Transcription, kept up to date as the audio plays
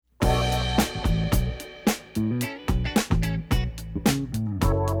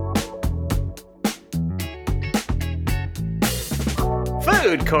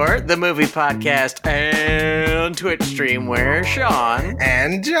Food Court, the movie podcast and Twitch stream where Sean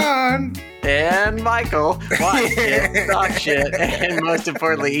and John and Michael watch shit, talk shit, and most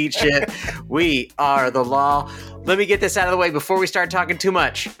importantly, eat shit. We are the law. Let me get this out of the way before we start talking too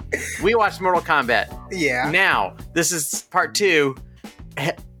much. We watched Mortal Kombat. Yeah. Now, this is part 2.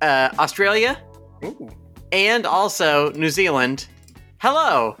 Australia. Ooh. And also New Zealand.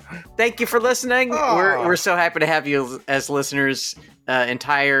 Hello. Thank you for listening. We're so happy to have you as listeners.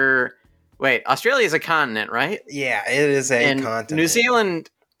 Australia is a continent, right? Yeah, it is a continent. New Zealand,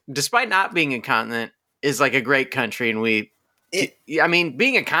 despite not being a continent, is like a great country. And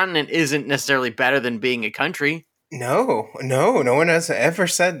being a continent isn't necessarily better than being a country. No one has ever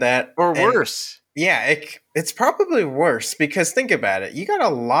said that. Or worse. Yeah, it's probably worse because think about it. You got a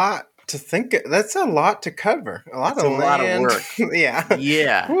lot to think. That's a lot to cover. A lot of work. Yeah.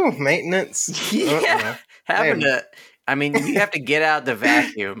 Yeah. Ooh, maintenance. Yeah. You have to get out the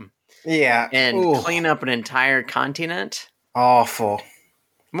vacuum. Yeah. And clean up an entire continent. Awful.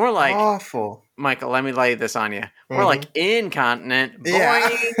 More like awful. Michael, let me lay this on you. More like incontinent.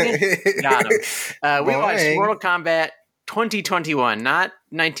 Boing. Yeah. Got him. We watched Mortal Kombat 2021, not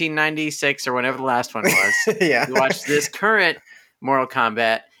 1996 or whenever the last one was. Yeah. We watched this current Mortal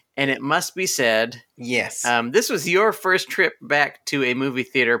Kombat, and it must be said, yes. This was your first trip back to a movie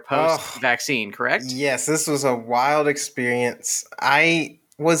theater post-vaccine, correct? Yes, this was a wild experience. I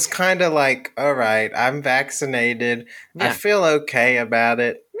was kind of like, all right, I'm vaccinated. Yeah. I feel okay about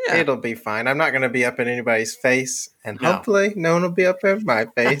it. Yeah. It'll be fine. I'm not going to be up in anybody's face, and hopefully no one will be up in my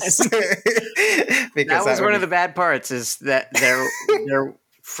face. Because that was one of the bad parts, is that they're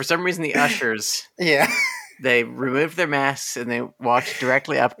for some reason the ushers, they removed their masks and they walked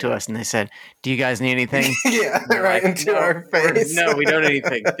directly up to us and they said, "Do you guys need anything?" Yeah, right into our face. No, we don't need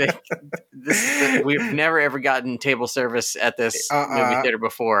anything. We've never ever gotten table service at this movie theater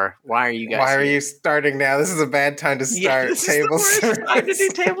before. Why are you guys? Why are you starting now? This is a bad time to start table service. Time to do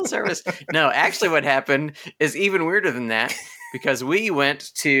table service. No, actually, what happened is even weirder than that, because we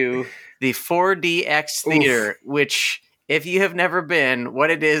went to the 4DX theater, which, if you have never been,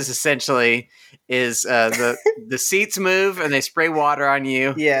 what it is essentially is the seats move and they spray water on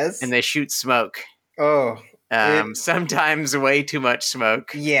you. Yes. And they shoot smoke. Oh. Sometimes way too much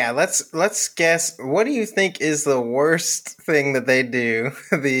smoke. Yeah, let's guess. What do you think is the worst thing that they do?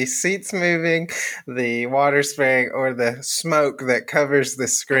 The seats moving, the water spraying, or the smoke that covers the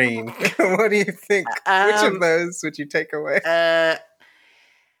screen? What do you think? Which of those would you take away?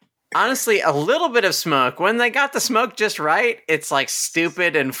 Honestly, a little bit of smoke. When they got the smoke just right, it's like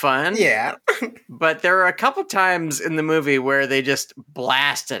stupid and fun. Yeah. But there were a couple times in the movie where they just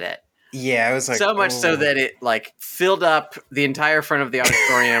blasted it. Yeah, it was like so much so that it like filled up the entire front of the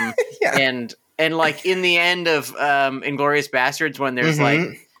auditorium. Yeah. And like in the end of Inglourious Bastards, when there's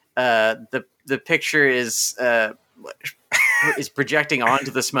like the picture is projecting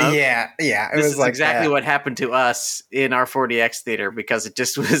onto the smoke. Yeah. This was like exactly what happened to us in our 4DX theater, because it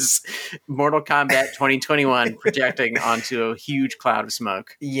just was Mortal Kombat 2021 projecting onto a huge cloud of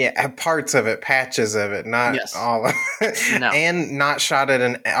smoke. Yeah, parts of it, patches of it, not all of it. No. And not shot at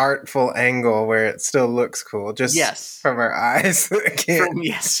an artful angle where it still looks cool, just from our eyes.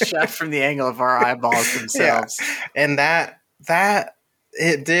 Shot from the angle of our eyeballs themselves. Yeah. And that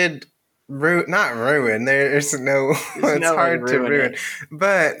it did... not ruin. There's no. It's hard to ruin.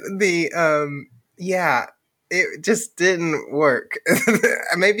 But it just didn't work.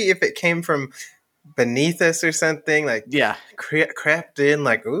 Maybe if it came from beneath us or something, like crept in,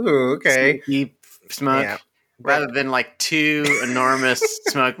 like ooh, okay, sneaky smoke, rather than like two enormous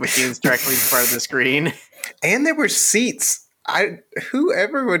smoke machines directly in front of the screen. And there were seats.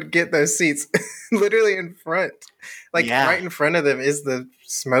 Whoever would get those seats, literally in front, right in front of them is the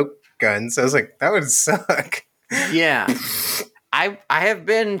smoke gun. So I was like, that would suck. Yeah. I have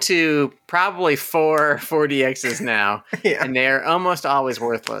been to probably 4 4DXs now, and they're almost always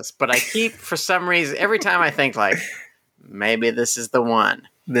worthless. But I keep, for some reason, every time I think like, maybe this is the one.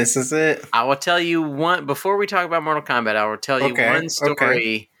 This is it. I will tell you one, before we talk about Mortal Kombat, I will tell you one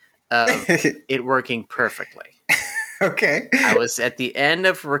story of it working perfectly. Okay. I was at the end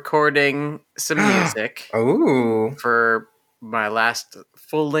of recording some music for my last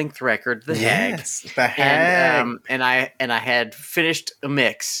full-length record, The Hag. The Hag. And I had finished a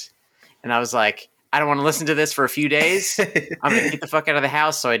mix, and I was like, I don't want to listen to this for a few days. I'm going to get the fuck out of the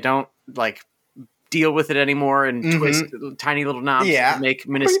house so I don't like deal with it anymore and twist tiny little knobs to make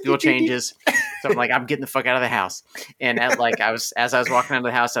minuscule changes. So I'm like, I'm getting the fuck out of the house. And as I was walking out of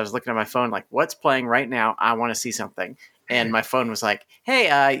the house, I was looking at my phone, like, what's playing right now? I want to see something. and my phone was like,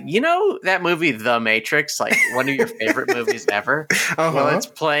 "Hey, you know that movie, The Matrix, like one of your favorite movies ever? Well, it's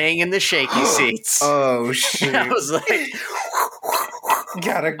playing in the shaky seats." Oh shoot! And I was like,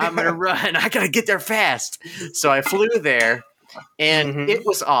 Gotta go. I'm gonna run. I gotta get there fast. So I flew there, and it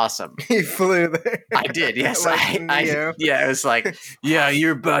was awesome. He flew there. I did, yes. Like Neo. Yeah, it was like, yeah,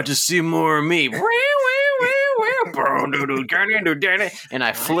 you're about to see more of me. And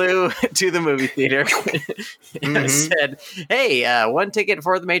I flew to the movie theater and I said, "Hey, one ticket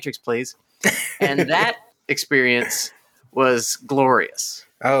for The Matrix, please." And that experience was glorious.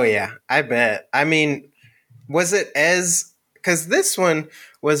 Oh yeah, I bet. I mean, was it as because this one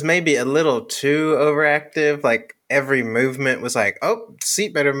was maybe a little too overactive? Like every movement was like, "Oh,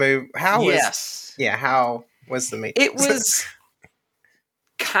 seat better move." How was the Matrix? It was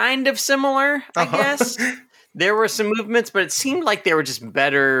kind of similar, I guess. There were some movements, but it seemed like they were just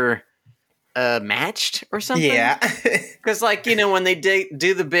better matched or something. Yeah. Because, like, you know, when they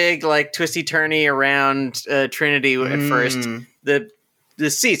do the big, like, twisty-turny around Trinity at first, the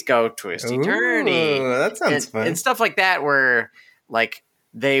seats go twisty-turny. Ooh, that sounds fun. And stuff like that where, like,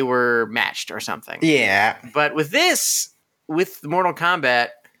 they were matched or something. Yeah. But with Mortal Kombat,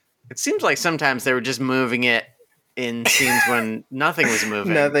 it seems like sometimes they were just moving it in scenes when nothing was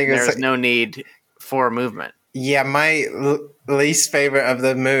moving. There was no need for movement. Yeah, my least favorite of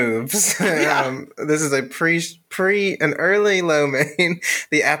the moves. This is an early lo mein.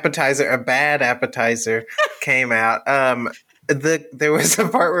 The appetizer, a bad appetizer, came out. There was a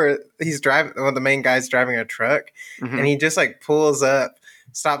part where the main guy's driving a truck, and he just like pulls up,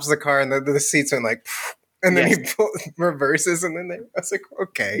 stops the car, and the seats went like, and then he reverses, and then I was like,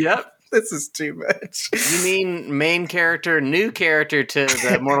 okay, yep. This is too much. You mean new character to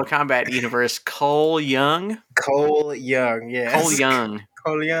the Mortal Kombat universe, Cole Young? Cole Young, yes. Cole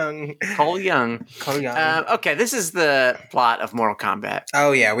Young. Okay, this is the plot of Mortal Kombat.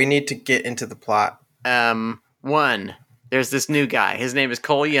 Oh yeah, we need to get into the plot. One, there's this new guy. His name is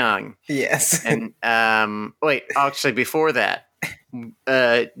Cole Young. Yes. And actually, before that,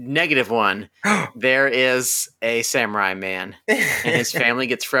 -1, there is a samurai man, and his family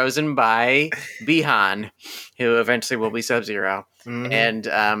gets frozen by Bihan, who eventually will be Sub-Zero. And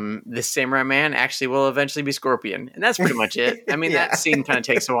this samurai man actually will eventually be Scorpion, and that's pretty much it. I mean, that scene kind of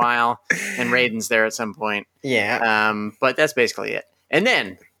takes a while, and Raiden's there at some point. Yeah. But that's basically it. And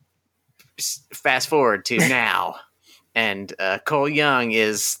then fast forward to now. And Cole Young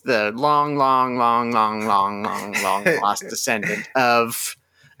is the long lost descendant of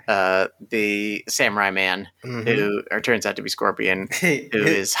the samurai man who turns out to be Scorpion, who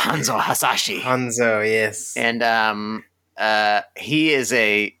is Hanzo Hasashi. Hanzo, yes. And he is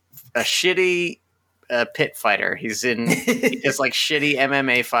a shitty pit fighter. He does like shitty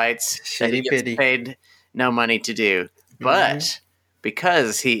MMA fights that he gets paid no money to do. But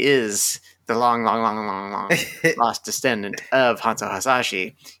because he is the long lost descendant of Hanzo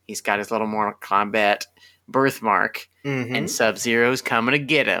Hasashi, he's got his little Mortal Kombat birthmark, and Sub-Zero's coming to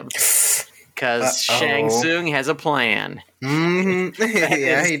get him because Shang Tsung has a plan.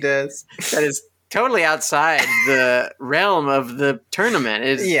 Yeah, he does. That is totally outside the realm of the tournament.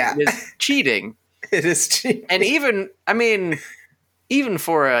 It is cheating. It is cheating. And even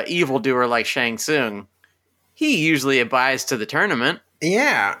for an evildoer like Shang Tsung, he usually abides to the tournament.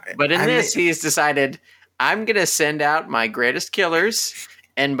 Yeah. But in he's decided, I'm going to send out my greatest killers,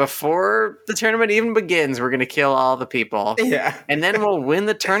 and before the tournament even begins, we're going to kill all the people. Yeah. And then we'll win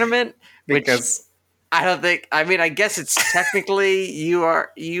the tournament, because I don't think, I guess it's technically you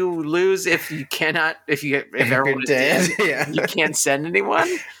lose if everyone's dead. Yeah. You can't send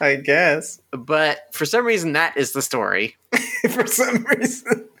anyone. I guess. But for some reason, that is the story. For some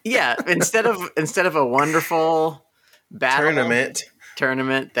reason. Yeah. Instead of a wonderful battle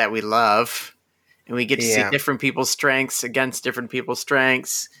tournament that we love, and we get to see different people's strengths against different people's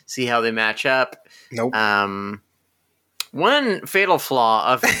strengths, see how they match up. Nope. One fatal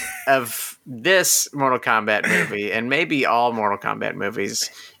flaw of this Mortal Kombat movie, and maybe all Mortal Kombat movies,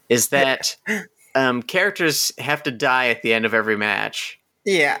 is that characters have to die at the end of every match.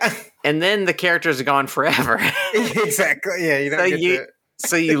 Yeah. And then the characters are gone forever. Exactly. Yeah, you don't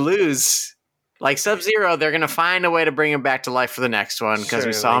so you lose. Like Sub-Zero, they're going to find a way to bring him back to life for the next one, because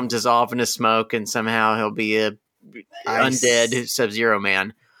we saw him dissolve into smoke, and somehow he'll be a undead Sub-Zero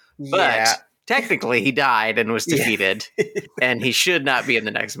man. But technically, he died and was defeated, and he should not be in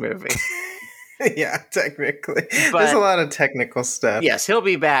the next movie. Yeah, technically. There's a lot of technical stuff. Yes, he'll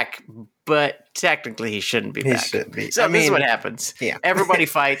be back, but technically he shouldn't be back. He shouldn't be. So this is what happens. Yeah. Everybody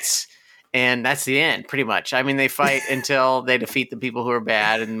fights, And that's the end, pretty much. I mean, they fight until they defeat the people who are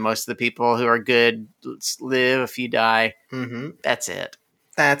bad, and most of the people who are good live. A few die. Mm-hmm. That's it.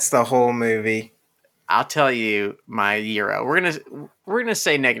 That's the whole movie. I'll tell you my Euro. We're gonna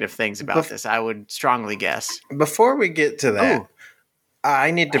say negative things about this. I would strongly guess. Before we get to that,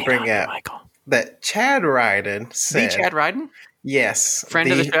 I need to bring up Michael. that Chad Ryden said, The Chad Ryden, yes,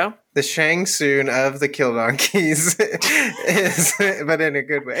 friend of the show, the Shang Tsung of the Kill Donkeys, is, but in a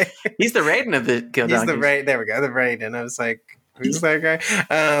good way. He's the Raiden of the Kill Donkeys. He's the Raiden. There we go, the Raiden. I was like, who's that guy?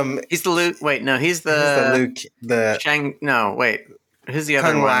 He's the Luke. Wait, no, he's the Luke. The Shang. No, wait. Who's the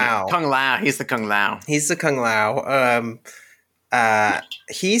other Kung one? Lao. Kung Lao. He's the Kung Lao. He's the Kung Lao.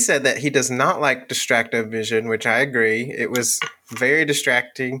 He said that he does not like distractive vision, which I agree. It was very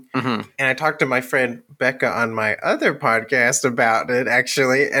distracting. Mm-hmm. And I talked to my friend Becca on my other podcast about it,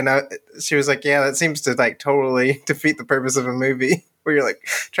 actually. And she was like, yeah, that seems to like totally defeat the purpose of a movie where you're like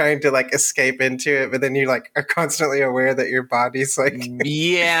trying to like escape into it, but then you like are constantly aware that your body's like,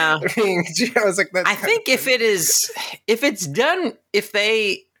 yeah. I was like, that's I think if it's done, if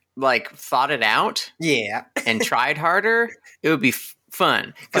they like thought it out, yeah, and tried harder, it would be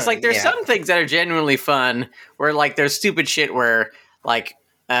fun. Because like there's some things that are genuinely fun where like there's stupid shit where like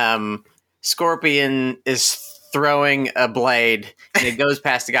Scorpion is throwing a blade and it goes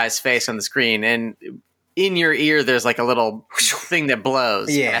past the guy's face on the screen, and in your ear there's like a little thing that blows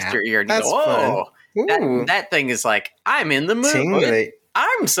past your ear, and you go, oh, that thing is like, I'm in the movie.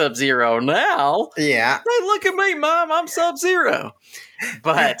 I'm Sub-Zero now. Yeah. Hey, look at me, Mom. I'm Sub-Zero.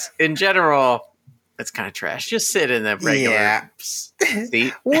 But in general, it's kind of trash. Just sit in the regular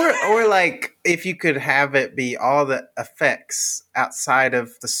seat. or like if you could have it be all the effects outside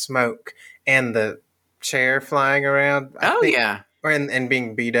of the smoke and the chair flying around. I think, or and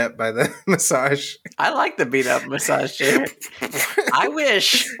being beat up by the massage. I like the beat up massage chair.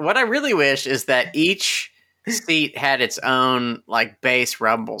 What I really wish is that each seat had its own like bass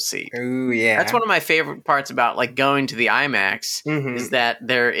rumble seat. Ooh, yeah. That's one of my favorite parts about like going to the IMAX is that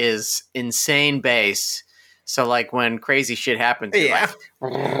there is insane bass. So like when crazy shit happens, you're like,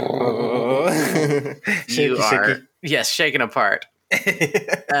 shaky. Yes, shaken apart.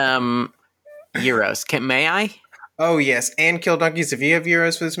 Euros. May I? Oh yes, and Kill Donkeys. If you have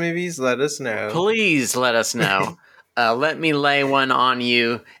euros for this movies, let us know. Please let us know. Let me lay one on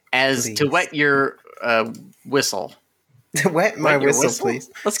you to wet your whistle. Wet my whistle, please.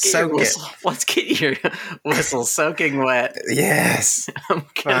 Let's get your whistle. Let's get your whistle soaking wet. Yes.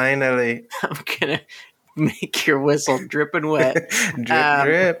 Finally. I'm gonna make your whistle dripping wet.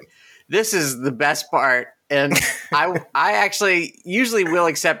 Drip. This is the best part, and I actually usually will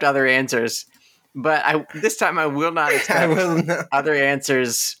accept other answers, but this time I will not accept other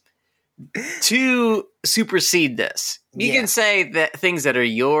answers to supersede this. You can say that things that are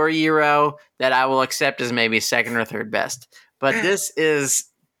your Euro that I will accept as maybe second or third best. But this is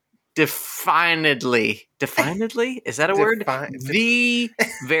definedly, is that a word? The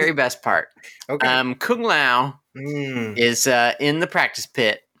very best part. Okay. Kung Lao is in the practice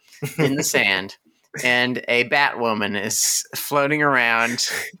pit in the sand, and a Batwoman is floating around,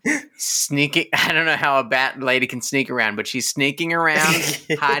 sneaking. I don't know how a bat lady can sneak around, but she's sneaking around,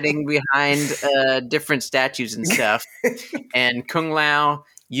 hiding behind different statues and stuff. And Kung Lao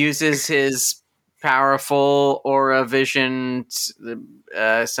uses his powerful aura vision,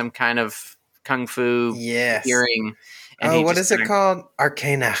 some kind of kung fu hearing. And what is it called?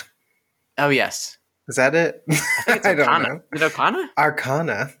 Arcana. Oh, yes. Is that it? I don't know. Is it Arcana?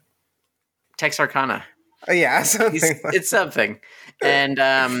 Arcana. Tex Arcana. Oh, yeah. It's something.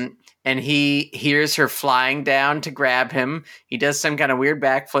 And he hears her flying down to grab him. He does some kind of weird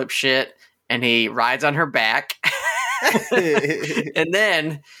backflip shit, and he rides on her back. And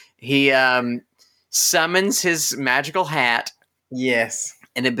then he summons his magical hat. Yes.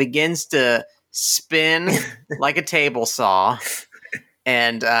 And it begins to spin like a table saw.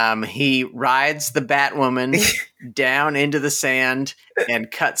 And he rides the Batwoman down into the sand and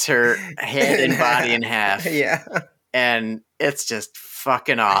cuts her head and body in half. Yeah. And it's just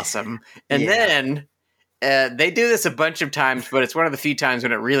fucking awesome. And then they do this a bunch of times, but it's one of the few times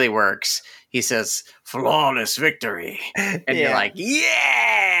when it really works. He says, "Flawless victory." And you're like,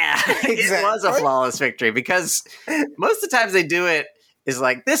 yeah! Exactly. It was a flawless victory, because most of the times they do it is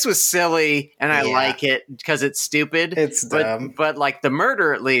like, this was silly and I like it because it's stupid. It's dumb. But like the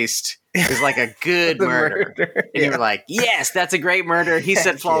murder at least is like a good murder. And you're like, yes, that's a great murder. He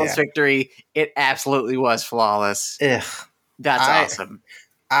said flawless victory. It absolutely was flawless. Ugh. That's awesome.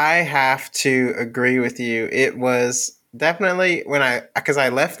 I have to agree with you. It was definitely because I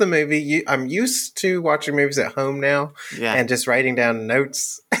left the movie. I'm used to watching movies at home now Yeah. and just writing down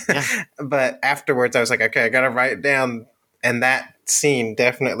notes. Yeah. But afterwards, I was like, okay, I got to write it down. And that scene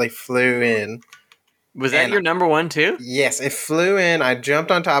definitely flew in. Was that And your number one too? yes, it flew in. I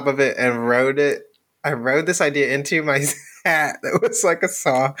jumped on top of it and wrote it. I wrote this idea into my hat that was like a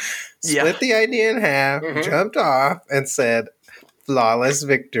saw, Yeah. split the idea in half, jumped off, and said, flawless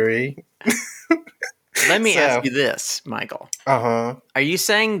victory. Let me So- ask you this, Michael. Uh-huh. Are you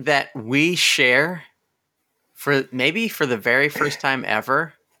saying that we share for the very first time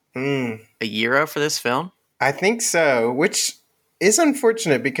ever Mm, a euro for this film? I think so, which is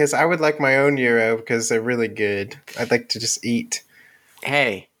unfortunate because I would like my own gyro because they're really good. I'd like to just eat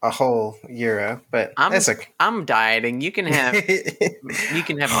Hey, a whole gyro, but that's okay. I'm dieting. You can have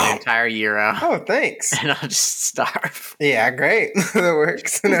my entire euro, Oh, thanks. and I'll just starve. Yeah, great. That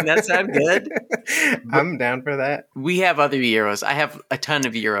works. Doesn't that sound good? I'm down for that. We have other euros. I have a ton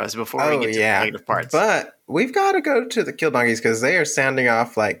of euros before we get to the negative parts. But we've got to go to the kill donkeys because they are sounding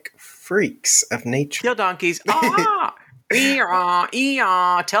off like freaks of nature. Kill donkeys. Ah,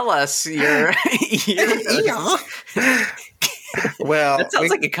 tell us your. Well, That sounds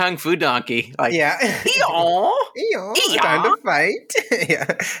like a kung fu donkey. Like, yeah. Eeyore. Time to fight. Yeah,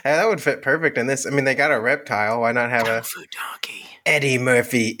 that would fit perfect in this. I mean, they got a reptile. Why not have Kung a fu donkey. Eddie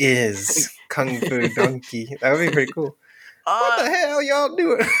Murphy is Kung Fu Donkey? That would be pretty cool. What the hell y'all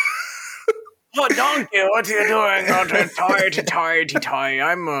doing? Oh, donkey, what are you doing? Toy.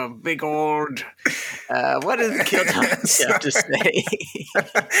 I'm a big old. What does the kill donkey have to say?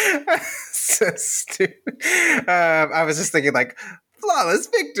 So stupid. I was just thinking like flawless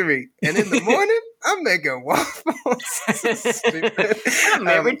victory, and in the morning I'm making waffles. Stupid. I'm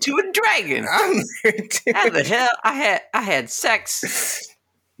married to a dragon. I'm married to How the hell? I had sex.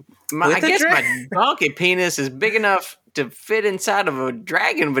 With I the guess my dragon? donkey penis is big enough to fit inside of a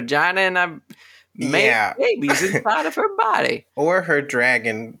dragon vagina, and I made Yeah. babies inside of her body. or her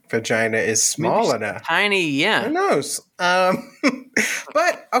dragon vagina is small Maybe enough. Tiny, Who yeah. knows?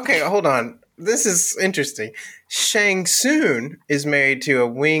 But okay, hold on. This is interesting. Shang Tsung is married to a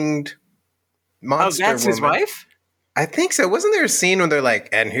winged Oh, monster that's his woman. wife? I think so. Wasn't there a scene when they're like,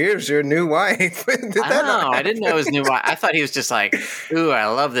 "And here's your new wife"? Did that not Oh, I didn't know happen? his new wife. I thought he was just like, ooh, I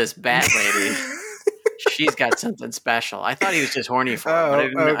love this bat lady. She's got something special. I thought he was just horny for her,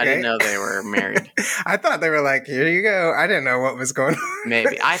 but I okay. didn't know they were married. I thought they were like, "Here you go." I didn't know what was going on.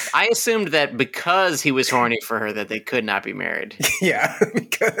 Maybe. I assumed that because he was horny for her that they could not be married. Yeah,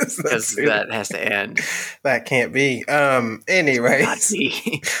 because Because that has to end. that can't be. Anyways,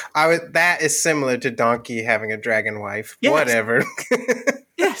 Nazi. that is similar to Donkey having a dragon wife. Yes. Whatever.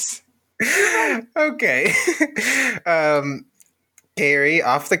 Yes. Okay. Carrie,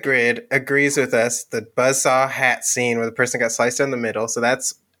 off the grid, agrees with us. The buzzsaw hat scene where the person got sliced down the middle. So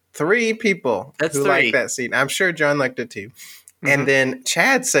that's 3 people That's who 3. like that scene. I'm sure John liked it too. Mm-hmm. And then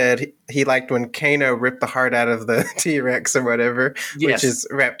Chad said he liked when Kano ripped the heart out of the T-Rex or whatever, Yes. which is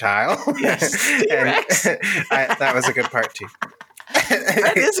reptile. Yes, And T-Rex. that was a good part too.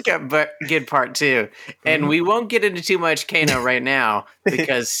 That is a good part too. And we won't get into too much Kano right now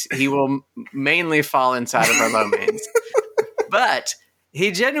because he will mainly fall inside of our low mains. But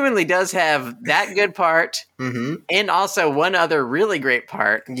he genuinely does have that good part Mm-hmm. and also one other really great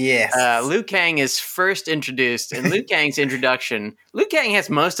part. Yes. Liu Kang is first introduced, and Liu Kang's introduction. Liu Kang has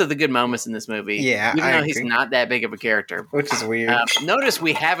most of the good moments in this movie. Yeah, even I though he's agree. not that big of a character. Which is weird. Notice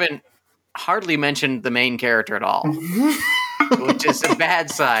we haven't hardly mentioned the main character at all, which is a bad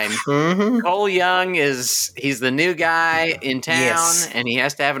sign. Mm-hmm. Cole Young he's the new guy in town, Yes. and he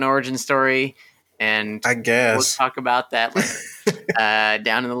has to have an origin story. And I we'll guess. talk about that later,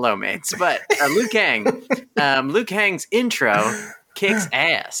 down in the low mates. But Liu Kang's intro kicks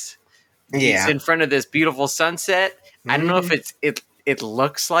ass. He's Yeah. in front of this beautiful sunset. I don't know if it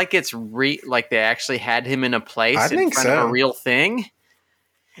looks like it's like they actually had him in a place I in think front of so. a real thing,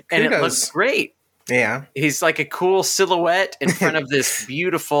 and it Kudos. looks great. Yeah. He's like a cool silhouette in front of this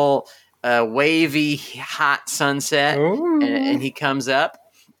beautiful, wavy, hot sunset, Ooh. and he comes up.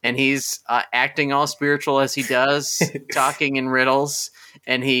 And he's acting all spiritual as he does, talking in riddles.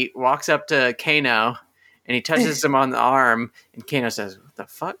 And he walks up to Kano, and he touches him on the arm. And Kano says, "What the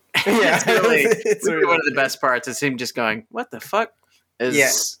fuck?" Yeah. It's really, It's really really one of the best parts. Is him just going, "What the fuck?"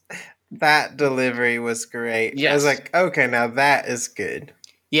 Yes. That delivery was great. I Yes. was like, okay, now that is good.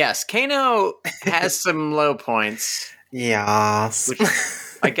 Yes, Kano has some low points, Yes. which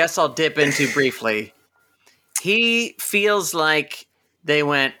I guess I'll dip into briefly. He feels like they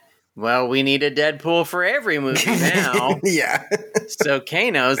went, well, we need a Deadpool for every movie now. Yeah. So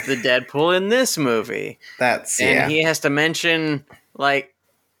Kano's the Deadpool in this movie. And he has to mention, like,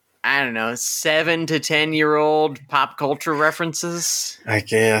 I don't know, 7 to 10-year-old pop culture references. I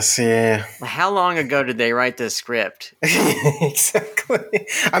guess, yeah. How long ago did they write this script? Exactly.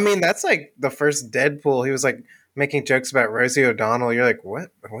 I mean, that's like the first Deadpool. He was like making jokes about Rosie O'Donnell. You're like, what?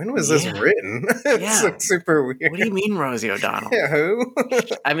 When was this written? It's like super weird. What do you mean, Rosie O'Donnell? Yeah, who?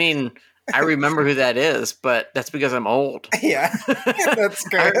 I mean, I remember who that is, but that's because I'm old. Yeah, that's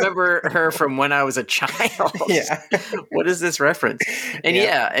good. I remember her from when I was a child. Yeah. What is this reference? And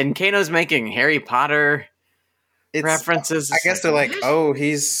and Kano's making Harry Potter references. I guess they're like, oh,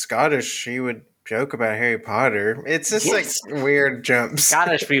 he's Scottish. He would joke about Harry Potter. It's just like weird jumps.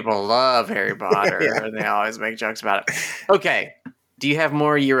 Scottish people love Harry Potter, and they always make jokes about it. Okay, do you have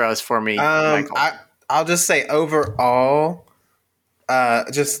more Euros for me, Michael? I'll just say overall,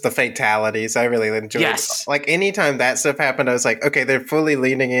 just the fatalities. I really enjoyed. Yes. Like anytime that stuff happened, I was like, okay, they're fully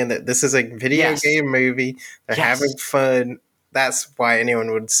leaning in that this is a video game movie. They're having fun. That's why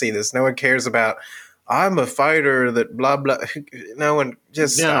anyone would see this. No one cares about, I'm a fighter that blah, blah. No one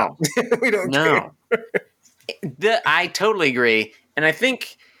just stop. We don't care. I totally agree. And I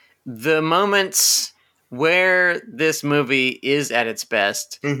think the moments where this movie is at its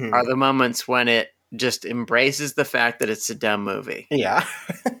best are the moments when it just embraces the fact that it's a dumb movie. Yeah.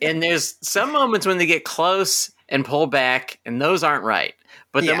 And there's some moments when they get close and pull back, and those aren't right.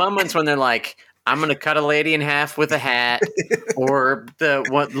 But the moments when they're like, I'm going to cut a lady in half with a hat, or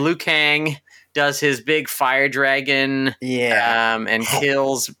what Liu Kang does his big fire dragon and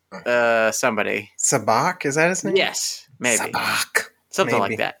kills somebody. Sabak, is that his name? Yes, maybe. Sabak. Something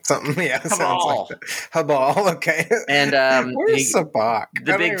like that. Something, sounds like that. Habal, okay. And where's Sabak?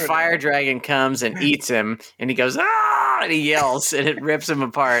 The big fire dragon comes and eats him, and he goes, ah! And he yells, and it rips him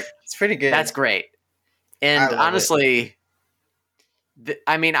apart. It's pretty good. That's great. And honestly,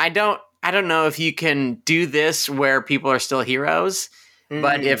 I mean, I don't know if you can do this where people are still heroes,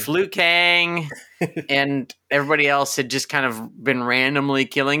 but if Liu Kang and everybody else had just kind of been randomly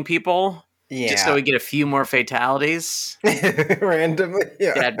killing people, just so we get a few more fatalities. Randomly?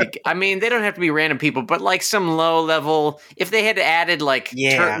 Yeah. I mean, they don't have to be random people, but like some low level, if they had added like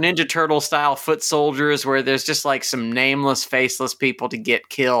Ninja Turtle style foot soldiers where there's just like some nameless, faceless people to get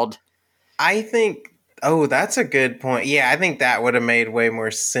killed. I think, that's a good point. Yeah, I think that would have made way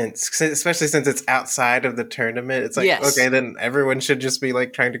more sense, especially since it's outside of the tournament. It's like, okay, then everyone should just be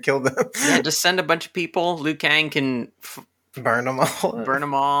like trying to kill them. Yeah, just send a bunch of people. Liu Kang can burn them all. Burn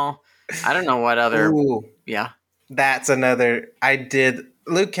them all. I don't know what other. Ooh, yeah. That's another.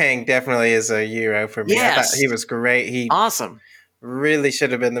 Liu Kang definitely is a hero for me. Yes. I thought he was great. Awesome. Really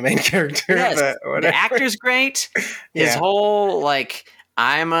should have been the main character. Yes. But whatever. The actor's great. His whole, like,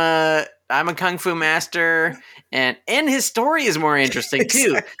 I'm a kung fu master, and his story is more interesting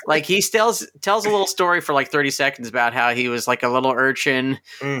too. Like he tells a little story for like 30 seconds about how he was like a little urchin,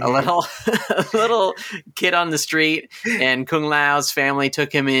 a little kid on the street, and Kung Lao's family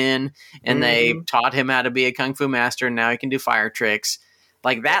took him in, and they taught him how to be a kung fu master, and now he can do fire tricks.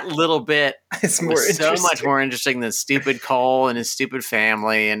 Like that little bit is so much more interesting than stupid Cole and his stupid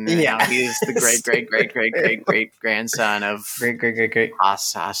family, and how he's the great grandson of great.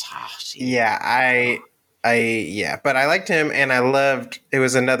 Yeah, but I liked him, and I loved. It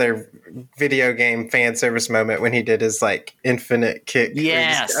was another video game fan service moment when he did his like infinite kick.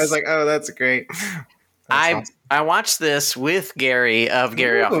 Yes, I was like, oh, that's great. I watched this with Gary of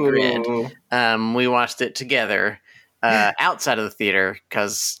Gary Off the Grid. We watched it together. Outside of the theater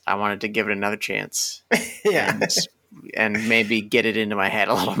because I wanted to give it another chance. And maybe get it into my head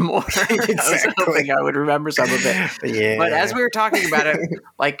a little more. Exactly. I was hoping I would remember some of it. Yeah. But as we were talking about it,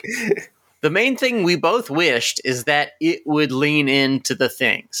 like the main thing we both wished is that it would lean into the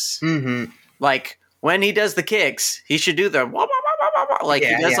things. Mm-hmm. Like when he does the kicks, he should do the wah, wah, wah, wah, wah. Like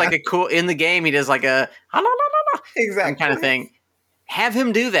he does like a cool in the game. He does like a exactly kind of thing. Have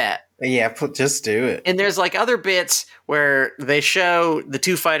him do that. Yeah, just do it. And there's like other bits where they show the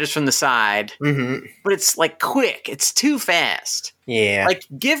two fighters from the side, but it's like quick. It's too fast. Yeah. Like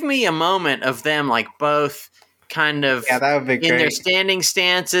give me a moment of them like both kind of that would be great. In their standing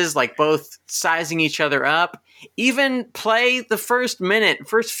stances, like both sizing each other up. Even play the first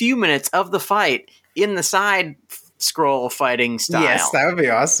few minutes of the fight in the side scroll fighting style. Yes, that would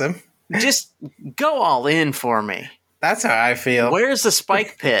be awesome. Just go all in for me. That's how I feel. Where's the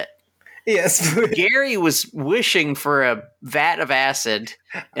spike pit? Yes. Gary was wishing for a vat of acid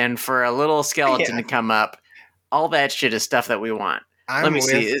and for a little skeleton to come up. All that shit is stuff that we want. Let me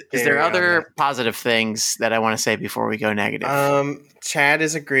see. Is there Gary on other positive things that I want to say before we go negative? Chad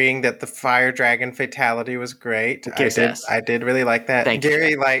is agreeing that the fire dragon fatality was great. I did really like that. Thank you,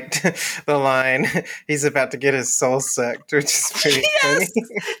 Gary Chad. liked the line, he's about to get his soul sucked, which is pretty funny.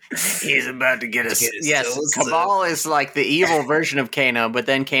 He's about to get his yes. soul Cabal is like the evil version of Kano, but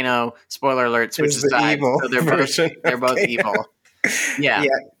then Kano, spoiler alert, switches the sides, evil so they're version both of Kano. evil. Yeah,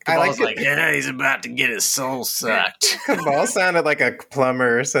 I Cabal's like it. yeah, he's about to get his soul sucked. Cabal sounded like a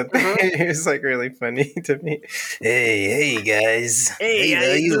plumber or something. It was like really funny to me. Hey guys. Hey,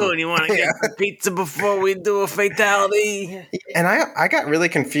 how you doing? You want to get some pizza before we do a fatality? And I got really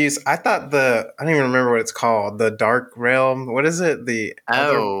confused. I thought I don't even remember what it's called. The Dark Realm. What is it? The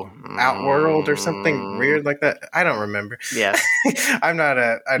Outworld or something weird like that. I don't remember. Yes. I don't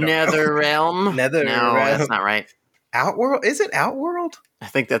Nether know. Realm. Nether no, Realm. that's not right. Outworld? Is it Outworld? I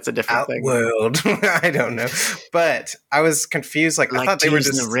think that's a different thing. Outworld. I don't know. But I was confused. Like I thought they were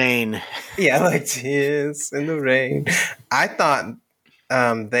just in the rain. Yeah, like tears in the rain. I thought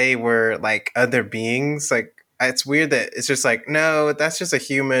they were like other beings. Like it's weird that it's just like, no, that's just a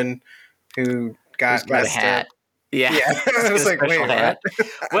human who got a hat. Up. Yeah. I was like, wait, hat.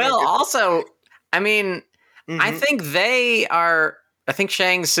 Well, also, I mean, I think I think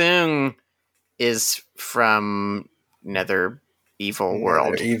Shang Tsung is from Nether Evil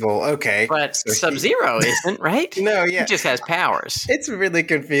World. Evil, okay. But so Sub-Zero isn't, right? No, yeah. He just has powers. It's really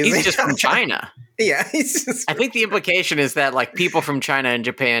confusing. He's just from China. Yeah, he's just... I think the implication is that like people from China and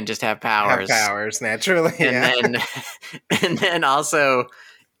Japan just have powers. Naturally. And then also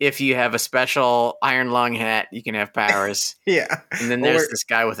if you have a special iron lung hat, you can have powers. Yeah. And then there's this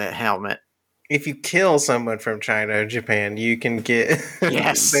guy with a helmet. If you kill someone from China or Japan, you can get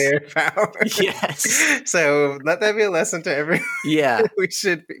their powers. Yes. So let that be a lesson to everyone. Yeah. We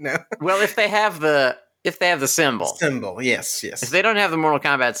should be Well, if they have the symbol. Symbol, yes. If they don't have the Mortal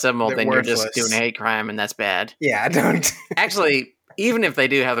Kombat symbol, They're then worthless. You're just doing a hate crime, and that's bad. Yeah, don't. Actually, even if they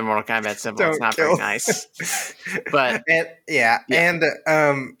do have the Mortal Kombat symbol, it's not very nice. But and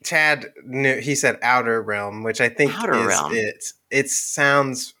Chad knew, he said Outer Realm, which I think Realm. It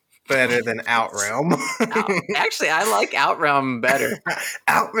sounds better than Outrealm. Actually, I like Outrealm better.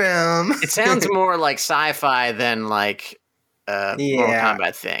 Outrealm. It sounds more like sci-fi than like a Mortal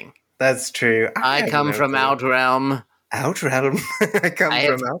Kombat thing. That's true. I come from Outrealm. Outrealm.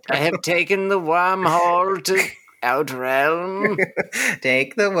 I have taken the wormhole to Outrealm.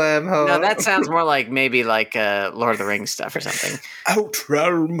 Take the wormhole. No, that sounds more like maybe like Lord of the Rings stuff or something.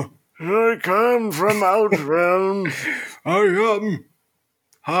 Outrealm. I come from Outrealm.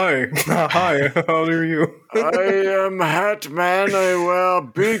 Hi, how are you? I am Hat Man. I wear a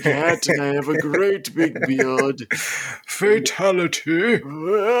big hat and I have a great big beard. Fatality.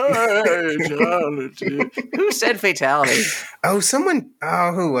 Fatality. Who said fatality? Oh,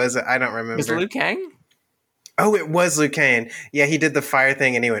 who was it? I don't remember. Was it Liu Kang? Oh, it was Liu Kang. Yeah, he did the fire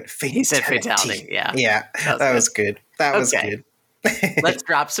thing and he went fatality. He said fatality, yeah. Yeah, that was good. That was good. Let's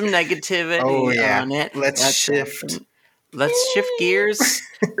drop some negativity on it. Let's shift gears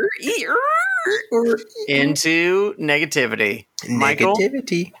into negativity. Michael,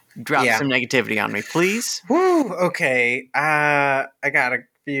 drop some negativity on me, please. Woo, okay. I got a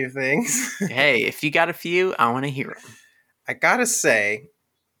few things. Hey, if you got a few, I want to hear them. I gotta say,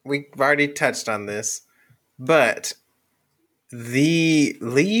 we've already touched on this, but the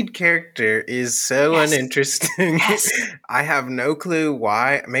lead character is so uninteresting. Yes. I have no clue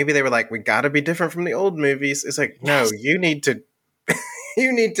why. Maybe they were like, we gotta be different from the old movies. It's like, no, you need to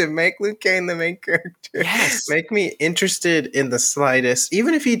make Liu Kang the main character. Yes. Make me interested in the slightest.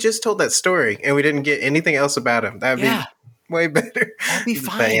 Even if he just told that story and we didn't get anything else about him, that'd be way better. That'd be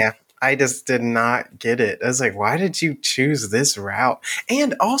fine. But yeah, I just did not get it. I was like, why did you choose this route?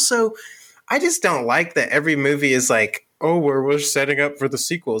 And also, I just don't like that every movie is like, oh, we're setting up for the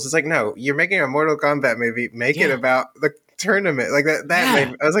sequels. It's like, no, you're making a Mortal Kombat movie. Make it about the tournament. Like that made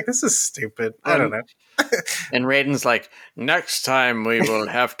me, I was like, this is stupid. I don't know. And Raiden's like, next time we will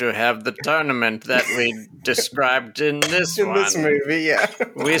have to have the tournament that we described in this this movie, yeah.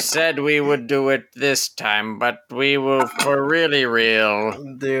 We said we would do it this time, but we will, for really real,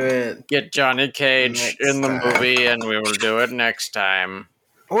 do it. Get Johnny Cage in the movie, and we will do it next time.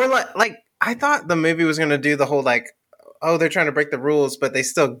 Or like I thought the movie was going to do the whole like, oh, they're trying to break the rules, but they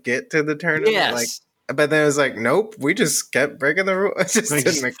still get to the tournament. Yes. Like, but then it was like, nope, we just kept breaking the rules. It just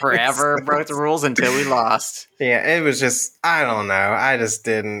didn't make forever sense. Broke the rules until we lost. Yeah, it was just, I don't know. I just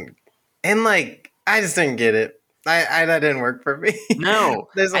didn't. And like, I just didn't get it. That didn't work for me. No.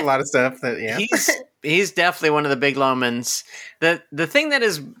 There's a lot of stuff that, He's definitely one of the big Lomans. The thing that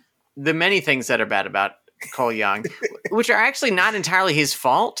is, the many things that are bad about Cole Young, which are actually not entirely his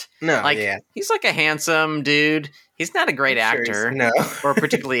fault. No, Like, yeah. he's like a handsome dude. He's not a great actor No. or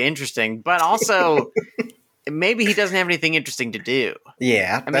particularly interesting, but also maybe he doesn't have anything interesting to do.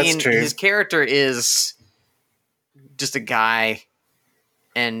 Yeah, I that's mean, true. his character is just a guy,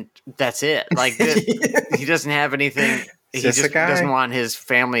 and that's it. Like, he doesn't have anything. He Just a just guy? doesn't want his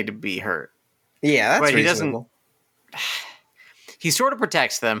family to be hurt. Yeah, that's But he doesn't- reasonable. He sort of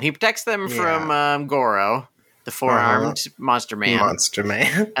protects them. He protects them Yeah. from Goro, the four-armed monster man. Monster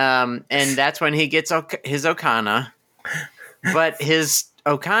Man. And that's when he gets his Okana. But his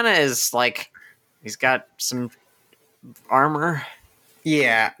Okana is like, he's got some armor,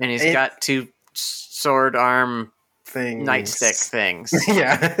 Yeah. and he's it- got two sword arm things. nightstick things.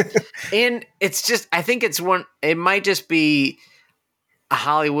 Yeah. And it's just, I think it might just be a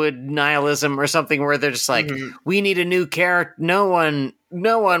Hollywood nihilism or something where they're just like, Mhm. we need a new character. No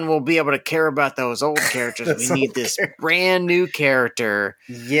one will be able to care about those old characters. Those We need old this brand new character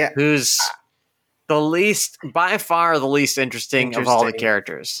Yeah. who's by far the least interesting of all the Interesting.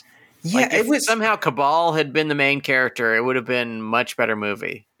 characters. Yeah, Like, if it was somehow Cabal had been the main character, it would have been a much better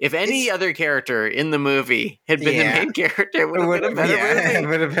movie. If any other character in the movie had been Yeah. the main character, it would have been a better It movie.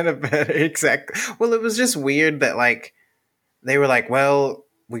 would have been a better exactly. Well, it was just weird that like they were like, well,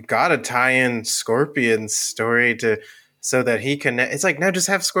 we gotta tie in Scorpion's story so that he can. It's like, no, just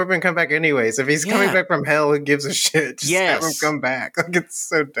have Scorpion come back anyways. If he's coming Yeah. back from hell, who gives a shit? Just have him Yes. come back. Like, it's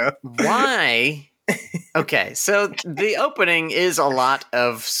so dumb. Why? Okay, so the opening is a lot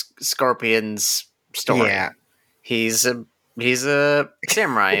of Scorpion's story. Yeah. He's a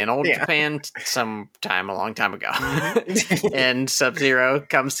samurai in old Yeah. Japan sometime a long time ago. And Sub-Zero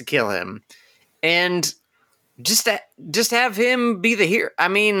comes to kill him. And just have him be the hero. I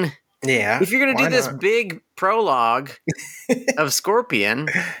mean, Yeah. if you're going to why do this not? big prologue of Scorpion,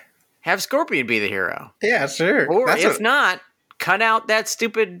 have Scorpion be the hero. Yeah, sure. Or That's if what- not, cut out that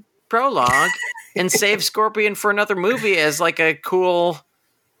stupid prologue and save Scorpion for another movie as like a cool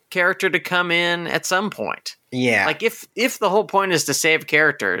character to come in at some point. yeah. Like if the whole point is to save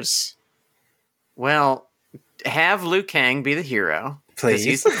characters, well, have Liu Kang be the hero because Please.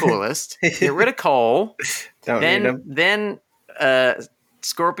 he's the coolest. Get rid of Cole. Don't need him. Then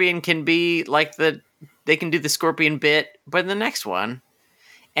Scorpion can be like they can do the Scorpion bit, but in the next one,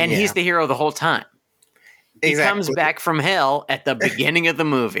 and he's Yeah. the hero the whole time. He comes back from hell at the beginning of the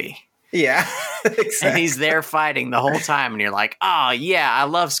movie. Yeah. And Exactly. he's there fighting the whole time, and you're like, "Oh yeah, I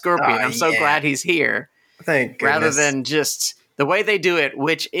love Scorpion. Oh, I'm so yeah. glad he's here." Thank goodness. Rather than just the way they do it,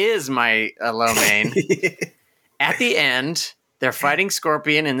 which is my low main. At the end, they're fighting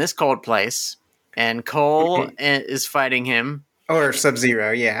Scorpion in this cold place, and Cole is fighting him. or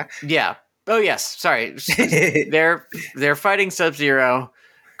Sub-Zero, yeah. Yeah. Oh yes. Sorry. They're fighting Sub-Zero.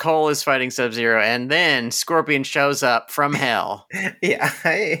 Cole is fighting Sub-Zero, and then Scorpion shows up from hell Yeah.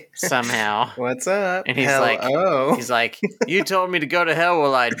 Hey, somehow. what's up? And he's like- oh, He's like, "You told me to go to hell.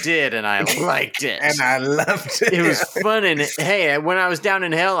 Well, I did, and I liked it. and I loved it. It was fun. And hey, when I was down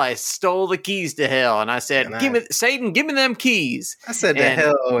in hell, I stole the keys to hell, and I said, And "Give me Satan, give me them keys." I said to and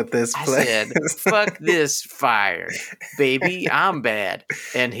hell with this I place. said, "Fuck this fire, baby. I'm bad."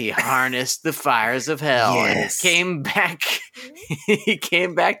 And he harnessed the fires of hell, Yes. and came back. He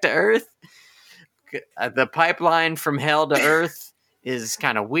came back to Earth. The pipeline from hell to Earth is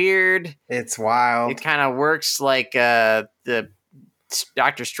kind of weird. It's wild. It kind of works like the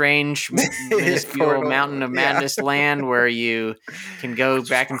Doctor Strange minuscule Portal. Mountain of Yeah. Madness land where you can go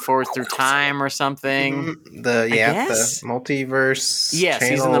back and forth through time or something. Mhm. The guess. multiverse. Yes,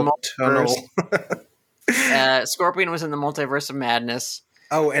 he's in the channel multiverse. tunnel. Scorpion was in the Multiverse of Madness.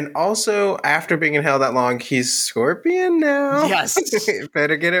 Oh, and also after being in hell that long, he's Scorpion now. Yes.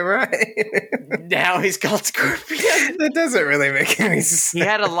 Better get it right. Now he's called Scorpion. That doesn't really make any sense. He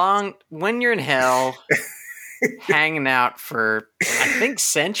had when you're in hell, hanging out for, I think,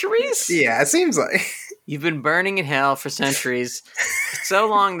 centuries? Yeah, it seems like. You've been burning in hell for centuries. So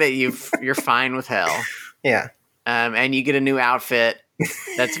long that you're fine with hell. Yeah. And you get a new outfit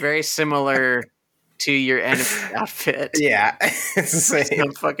that's very similar to your enemy outfit. Yeah. It's the For same.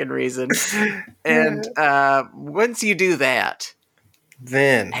 no fucking reason. And once you do that,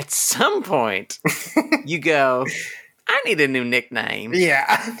 Then. at some point, you go, I need a new nickname.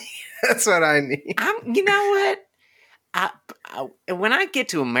 Yeah. That's what I need. You know what? When I get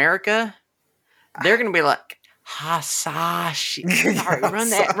to America, they're going to be like, Hasashi. Sorry,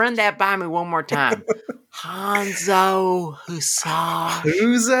 run that by me one more time. Hanzo Husage.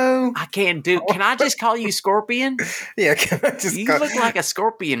 Uzo? I can't do. Can I just call you Scorpion? Yeah, can I just You call- look like a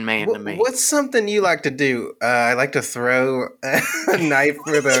Scorpion man to me. What's something you like to do? I like to throw a knife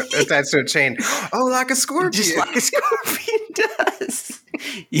with attached to a chain. Oh, like a scorpion. Just like a scorpion does.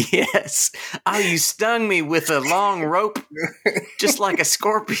 Yes. Oh, you stung me with a long rope, just like a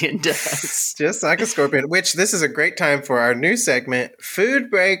scorpion does. Just like a scorpion. Which this is a great time for our new segment, Food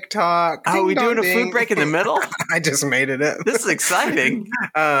Break Talk. Oh, Ding we doing dong a food ding. break in the middle? I just made it up. This is exciting.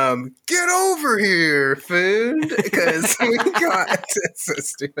 Get over here, food, because we got it's so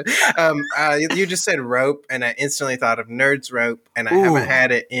stupid. You just said rope, and I instantly thought of Nerds Rope, and I haven't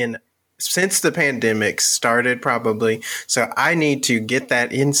had it since the pandemic started, probably. So I need to get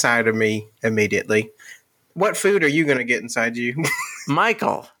that inside of me immediately. What food are you going to get inside you?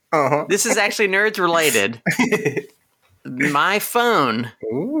 Michael, Uh-huh. this is actually nerds related. My phone,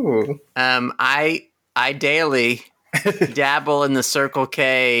 Ooh. I daily dabble in the Circle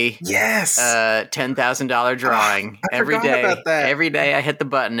K Yes. $10,000 drawing I every forgot day. about that. Every day I hit the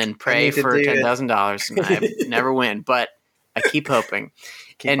button and pray need to for do it. $10,000, and I never win, but I keep hoping.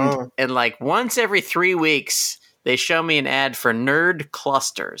 Keep on. And like once every 3 weeks, they show me an ad for Nerd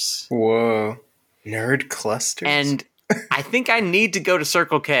Clusters, Whoa. Nerd clusters? and I think I need to go to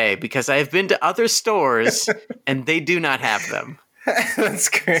Circle K because I've been to other stores and they do not have them. That's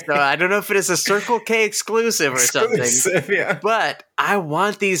great. So I don't know if it is a Circle K exclusive or something. Exclusive, yeah. But I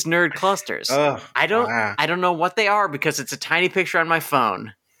want these nerd clusters. Oh, I don't wow. I don't know what they are because it's a tiny picture on my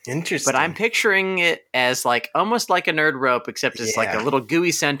phone. Interesting. But I'm picturing it as like almost like a nerd rope, except it's like a Yeah. little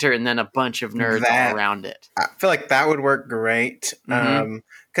gooey center and then a bunch of nerds all around it. I feel like that would work great. Mhm.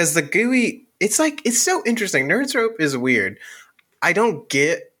 Because the gooey, it's so interesting. Nerds Rope is weird. I don't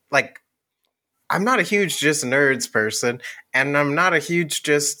get, I'm not a huge just nerds person, and I'm not a huge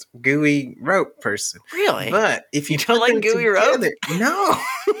just gooey rope person. Really? But if you, You don't put like them gooey rope? together- No.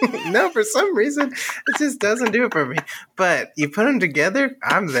 No, for some reason, it just doesn't do it for me. But you put them together,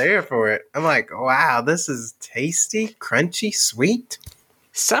 I'm there for it. I'm like, wow, this is tasty, crunchy, sweet.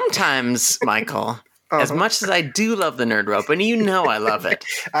 Sometimes, Michael, as Uh-huh. much as I do love the nerd rope, and you know I love it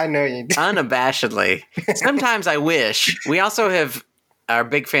I know you do. unabashedly, sometimes I wish. We also are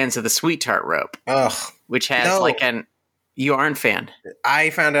big fans of the Sweet Tart rope, Ugh. which has No. you aren't a fan. I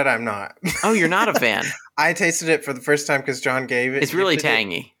found out I'm not. Oh, you're not a fan. I tasted it for the first time because John gave it. It's really gifted it.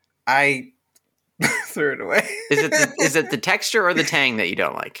 tangy. I threw it away. Is it the texture or the tang that you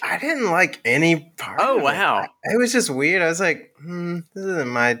don't like? I didn't like any part. Oh, of it. wow. It was just weird. I was like, this isn't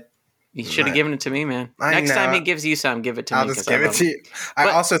my. You should have given it to me, man. I Next time know. he gives you some, give it to I'll me. just 'cause I give it love to you. I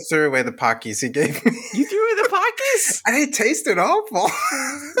But- also threw away the Pockies he gave me. You threw in the pockets? It tasted awful.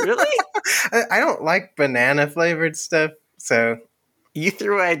 Really? I don't like banana flavored stuff, so You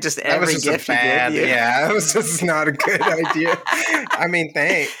threw away just that was every just gift a bad. he gave you? Yeah, it was just not a good idea. I mean,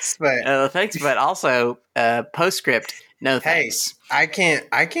 thanks, but Thanks, but also postscript. No hey, thanks. I can't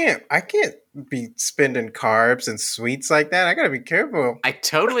be spending carbs and sweets like that. I gotta be careful. I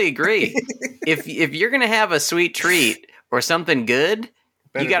totally agree. if you're gonna have a sweet treat or something good,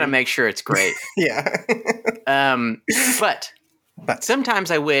 Better you got to be- make sure it's great. Yeah. But But-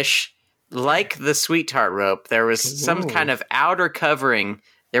 sometimes I wish, like the Sweet Tart rope, there was some Ooh. kind of outer covering.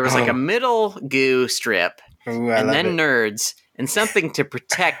 There was like Oh. a middle goo strip, Ooh, I and love then it. nerds, and something to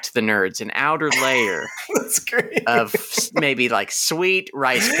protect the nerds, an outer layer That's great. of maybe like sweet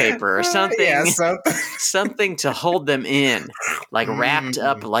rice paper or something. Yeah, something. Something to hold them in, like wrapped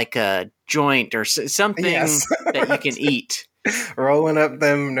up like a joint or something Yes. that you can eat. Rolling up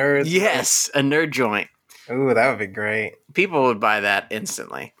them nerds. Yes, a nerd joint. Ooh, that would be great. People would buy that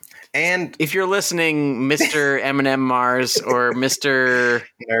instantly. And If you're listening, Mr. Eminem Mars or Mr.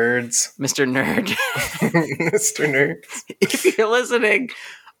 nerds. Nerd, Mr. Nerd. if you're listening,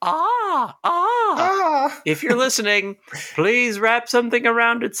 Ah. if you're listening, please wrap something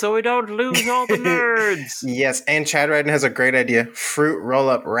around it so we don't lose all the nerds. Yes, and Chad Ryden has a great idea. Fruit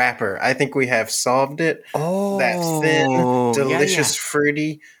roll-up wrapper. I think we have solved it. Oh, That thin, delicious,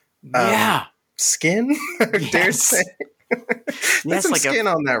 fruity yeah. skin. I dare Yes. say. There's Yes, some like skin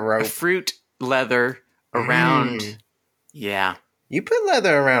on that a rope. fruit leather around. Mm. Yeah, You put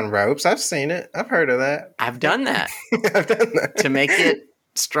leather around ropes. I've seen it. I've heard of that. I've done that I've done that. to make it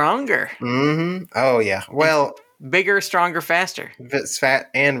stronger. Oh, yeah. Well, bigger, stronger, faster. It's fat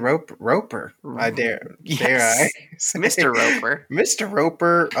and Roper. I dare I say. Mr. Roper. Mr.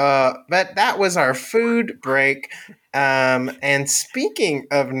 Roper. But that was our food break. And speaking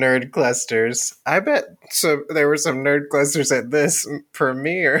of nerd clusters, I bet there were some nerd clusters at this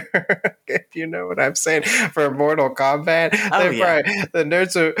premiere. If you know what I'm saying, for Mortal Kombat. The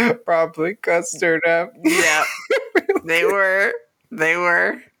nerds are probably clustered up. Yeah, they were.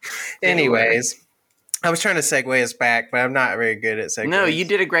 Anyways. I was trying to segue us back, but I'm not very good at segues. No, you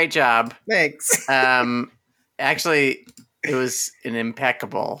did a great job. Thanks. Actually, it was an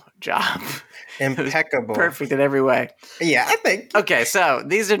impeccable job. Impeccable. Perfect in every way. Yeah, I think. Okay, so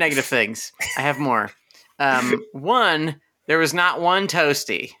these are negative things. I have more. One, there was not one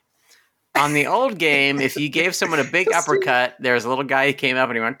toasty. On the old game, if you gave someone a big uppercut, there was a little guy who came up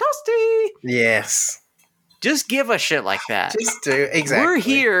and he went, toasty! Yes. Just give us shit like that. Just do. Exactly.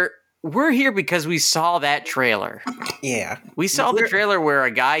 We're here because we saw that trailer. Yeah. We saw the trailer where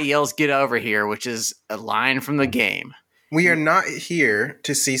a guy yells, "Get over here," which is a line from the game. We are not here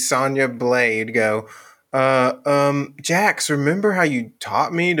to see Sonya Blade go, Jax, remember how you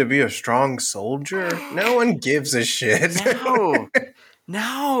taught me to be a strong soldier? No one gives a shit.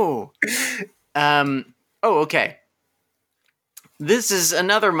 No. Okay. This is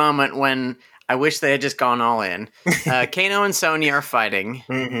another moment when I wish they had just gone all in. Kano and Sonya are fighting.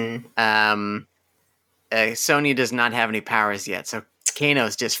 Mm-hmm. Sonya does not have any powers yet, so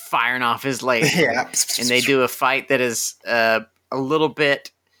Kano's just firing off his laser. Yeah. And they do a fight that is a little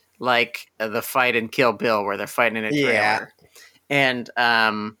bit like the fight in Kill Bill, where they're fighting in a trailer. Yeah.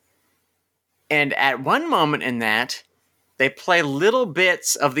 And at one moment in that, they play little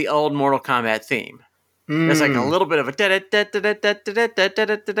bits of the old Mortal Kombat theme. There's like a little bit of a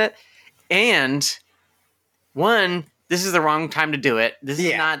da-da-da-da-da-da-da-da-da-da-da. And one, this is the wrong time to do it. This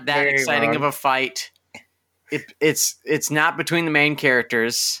is not that exciting of a fight. It's not between the main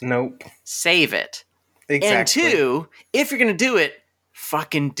characters. Nope. Save it. Exactly. And two, if you're gonna do it,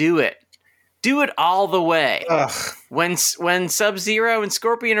 fucking do it. Do it all the way. Ugh. When Sub-Zero and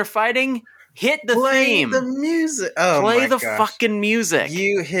Scorpion are fighting, hit the theme. Play the music. Oh, play the gosh. fucking music.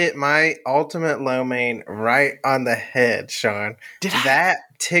 You hit my ultimate low main right on the head, Sean. That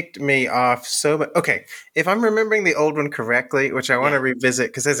ticked me off so much. Okay, if I'm remembering the old one correctly, which I want to revisit,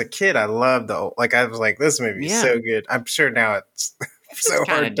 because as a kid I loved the old. Like I was like, this movie is so good. I'm sure now it's so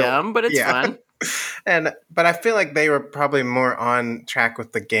kind of dumb, but it's fun. But I feel like they were probably more on track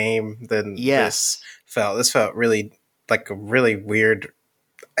with the game than this felt. This felt really like a really weird.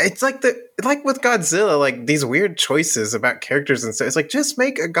 It's like with Godzilla, like these weird choices about characters and stuff. It's like, just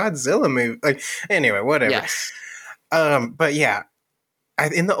make a Godzilla movie. Like, anyway, whatever. Yes. But yeah,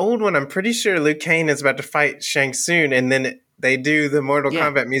 in the old one, I'm pretty sure Liu Kang is about to fight Shang Tsung, and then they do the Mortal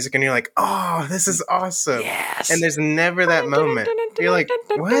Kombat music, and you're like, oh, this is awesome. Yes. And there's never that moment. You're like,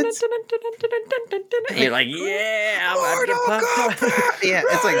 what? And you're like, yeah, Mortal Kombat. Yeah,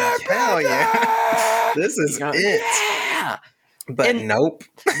 it's like, hell yeah. This is it. Yeah. But nope.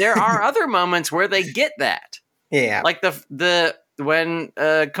 There are other moments where they get that. Yeah. Like when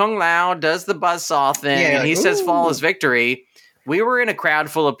Kung Lao does the buzzsaw thing and he says flawless victory, we were in a crowd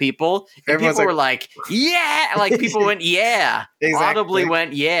full of people and people were like, yeah. Like people went, yeah. Exactly. Audibly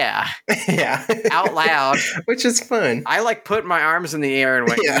went, yeah. Yeah. Out loud. Which is fun. I like put my arms in the air and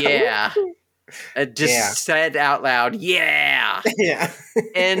went, yeah. It just said out loud, yeah. Yeah.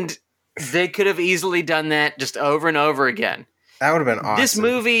 And they could have easily done that just over and over again. That would have been awesome. This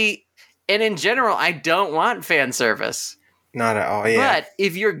movie, and in general, I don't want fan service. Not at all, yeah. But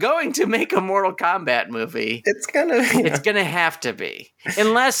if you're going to make a Mortal Kombat movie, it's gonna have to be.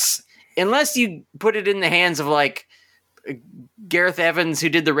 Unless you put it in the hands of like Gareth Evans, who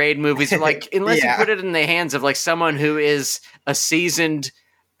did the Raid movies, or like unless you put it in the hands of like someone who is a seasoned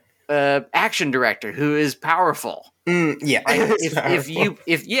action director who is powerful. Yeah.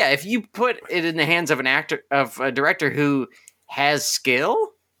 If you put it in the hands of a director who has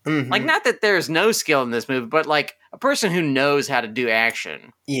skill, like not that there's no skill in this movie, but like a person who knows how to do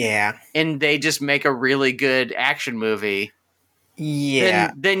action. Yeah. And they just make a really good action movie.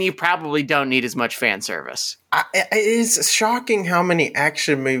 Yeah. Then you probably don't need as much fan service. It is shocking how many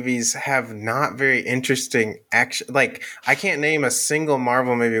action movies have not very interesting action. Like, I can't name a single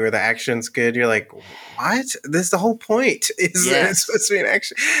Marvel movie where the action's good. You're like, what? This is the whole point. Is that it's supposed to be an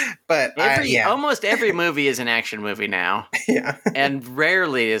action? But almost every movie is an action movie now. Yeah. And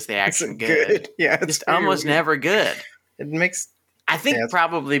rarely is the action good. Yeah. It's just almost never good. It makes... I think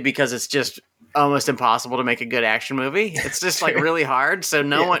probably because it's just almost impossible to make a good action movie. It's just like really hard. So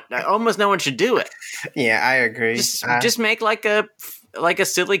almost no one should do it. Yeah, I agree. Just make like a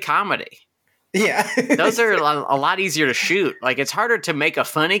silly comedy. Yeah. Those are a lot easier to shoot. Like, it's harder to make a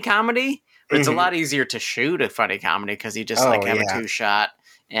funny comedy, but it's a lot easier to shoot a funny comedy because you just like have a 2-shot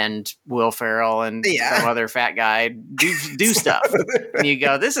and Will Ferrell and some other fat guy do stuff. And you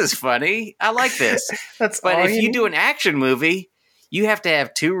go, this is funny. I like this. But if you do an action movie, you have to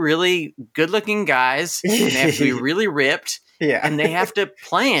have 2 really good-looking guys, and they have to be really ripped, and they have to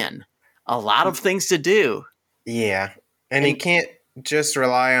plan a lot of things to do. Yeah. And you can't just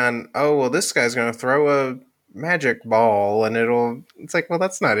rely on, oh, well, this guy's going to throw a magic ball and it's like, well,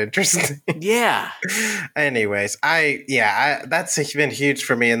 that's not interesting. Yeah. Anyways, that's been huge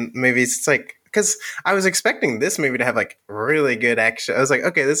for me in movies. It's like, because I was expecting this movie to have like really good action. I was like,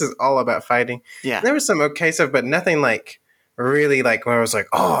 okay, this is all about fighting. Yeah. And there was some okay stuff, but nothing like really like where I was like,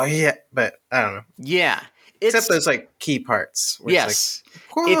 oh yeah, but I don't know. Yeah. Except those like key parts. Yes.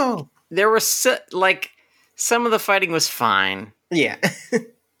 Like, whoa. There was like some of the fighting was fine. Yeah.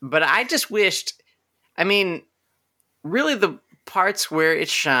 But I just wished, I mean, really the parts where it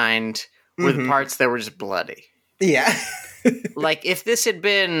shined were the parts that were just bloody. Yeah. Like if this had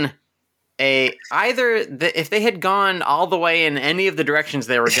been if they had gone all the way in any of the directions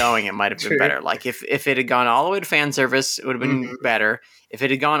they were going, it might have been better. Like if it had gone all the way to fan service, it would have been better. If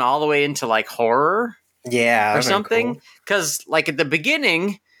it had gone all the way into like horror, or something, because like at the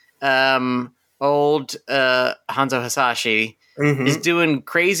beginning, old Hanzo Hasashi is doing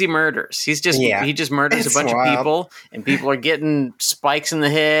crazy murders. He just murders a bunch of people, and people are getting spikes in the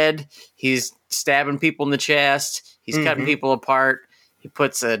head. He's stabbing people in the chest. He's cutting people apart. He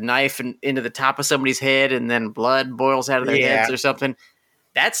puts a knife into the top of somebody's head, and then blood boils out of their heads or something.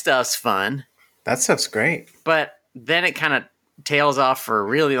 That stuff's fun. That stuff's great. But then it kind of tails off for a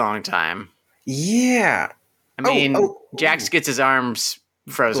really long time. Yeah. I mean, Jax gets his arms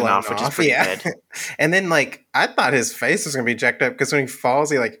frozen off, which is pretty good. And then, like, I thought his face was going to be jacked up because when he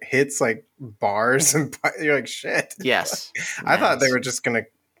falls, he, like, hits, like, bars and you're like, shit. Yes. I thought they were just going to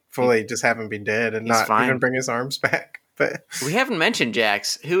fully just have him be dead and not even bring his arms back. But we haven't mentioned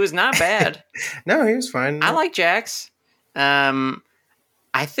Jax, who is not bad. No, he was fine. I like Jax. I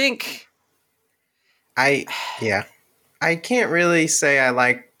think... I can't really say I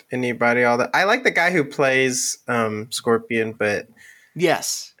liked anybody all that. I like the guy who plays Scorpion, but...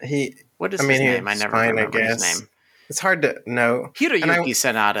 Yes. What is his name? I never remember his name. It's hard to know. Hiroyuki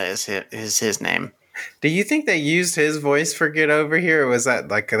Sanada is his name. Do you think they used his voice for Get Over Here, or was that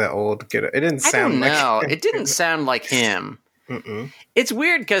like the old Get Over? It didn't sound like him. I don't know. It didn't sound like him. It's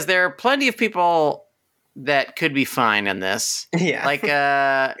weird because there are plenty of people that could be fine in this. Yeah. Like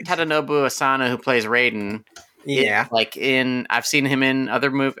Tadanobu Asano, who plays Raiden. Yeah. I've seen him in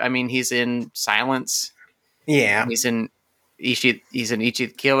other movies. I mean, he's in Silence. Yeah. He's in Ichi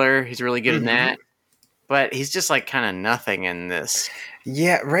the Killer. He's really good in that. But he's just like kind of nothing in this.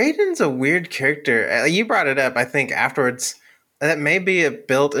 Yeah, Raiden's a weird character. You brought it up, I think, afterwards. That may be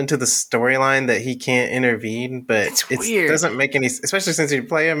built into the storyline that he can't intervene, but it doesn't make any... Especially since you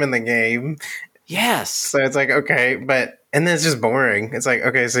play him in the game. Yes. So it's like, okay, and then it's just boring. It's like,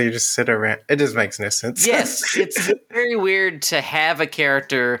 okay, so you just sit around. It just makes no sense. Yes, it's very weird to have a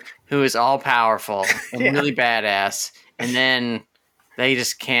character who is all-powerful and really badass, and then they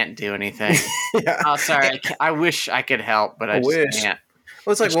just can't do anything. Oh, sorry. I wish I could help, but I just can't.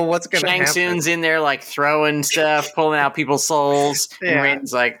 Well, it's like, well, what's going to happen? Shang Tsung's in there, like, throwing stuff, pulling out people's souls, and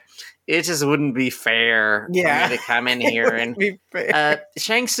Raiden's like, it just wouldn't be fair for me to come in here and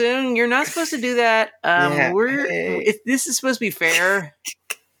Shang Tsung, you're not supposed to do that. This is supposed to be fair.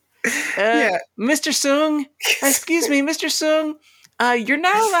 Mr. Sung, excuse me, Mr. Sung, you're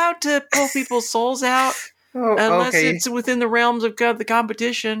not allowed to pull people's souls out unless it's within the realms of the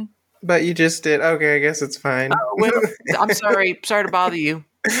competition. But you just did. Okay, I guess it's fine. I'm sorry. Sorry to bother you.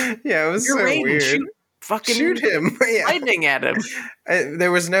 Yeah, it was so weird. Shoot him. Lightning at him.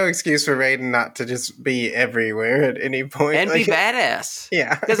 There was no excuse for Raiden not to just be everywhere at any point. And be badass.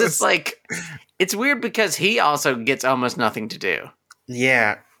 Yeah. Because it's like, it's weird because he also gets almost nothing to do.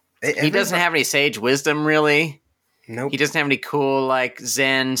 Yeah. He doesn't have any sage wisdom, really. Nope. He doesn't have any cool, like,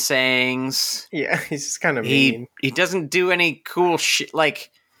 Zen sayings. Yeah, he's just kind of mean. He doesn't do any cool shit. Like,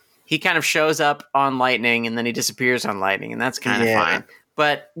 he kind of shows up on lightning and then he disappears on lightning, and that's kind of fine.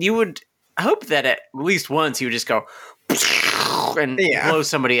 But you would hope that at least once he would just go and blow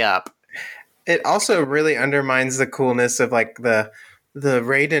somebody up. It also really undermines the coolness of like the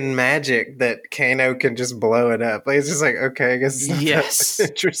Raiden magic that Kano can just blow it up. Like, it's just like, okay, I guess it's not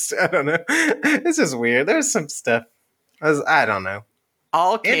interesting. I don't know. It's just weird. There's some stuff. I don't know.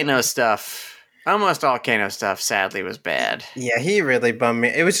 Almost all Kano stuff, sadly, was bad. Yeah, he really bummed me.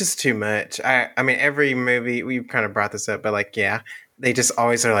 It was just too much. I mean, every movie, we kind of brought this up, but like, they just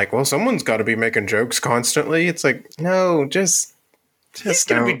always are like, well, someone's got to be making jokes constantly. It's like, no, just He's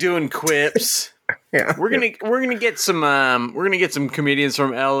gonna be doing quips. Yeah. We're gonna get some comedians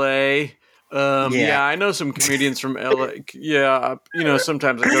from LA. Yeah, I know some comedians from LA. Yeah,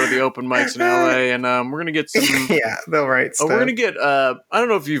 sometimes I go to the open mics in LA, and we're gonna get some. Yeah, they'll write stuff. We're gonna get. I don't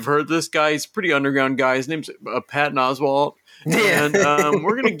know if you've heard this guy. He's a pretty underground guy. His name's Patton Oswalt. Yeah. And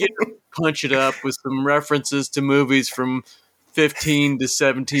we're gonna punch it up with some references to movies from 15 to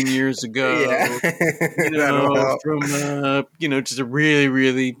 17 years ago. Yeah. From just a really,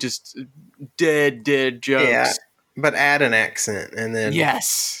 really just dead jokes. Yeah, but add an accent, and then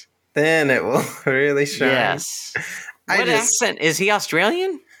then it will really shine. Yes. What accent is he?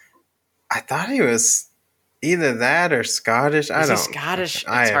 Australian? I thought he was either that or Scottish. Is he Scottish?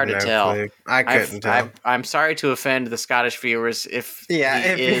 It's hard to tell. Clue. I couldn't tell. I'm sorry to offend the Scottish viewers if he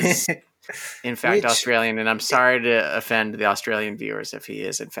is in fact Australian, and I'm sorry to offend the Australian viewers if he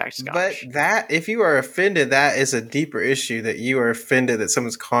is in fact Scottish. But that, if you are offended, that is a deeper issue, that you are offended that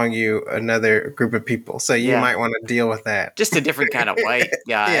someone's calling you another group of people. So you might want to deal with that. Just a different kind of white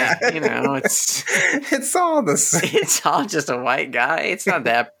guy. Yeah. It's all the same. It's all just a white guy. It's not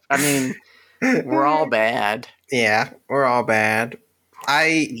that. I mean, we're all bad. Yeah, we're all bad.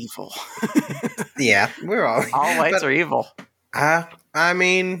 Evil. Yeah, we're all whites are evil. I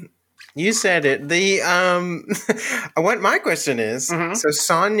mean, you said it. What my question is, so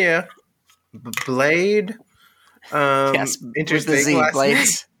Sonya Blade, yes, interesting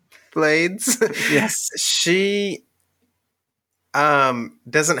Blades. Blades. Yes. She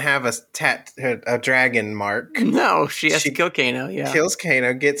doesn't have a dragon mark. No, she has to kill Kano. Yeah, kills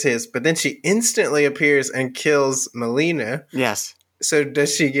Kano, gets his, but then she instantly appears and kills Melina. Yes. So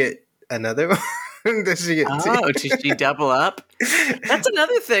does she get another one? Does she get two? Does she double up? That's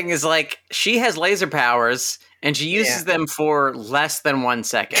another thing. Is like she has laser powers and she uses them for less than 1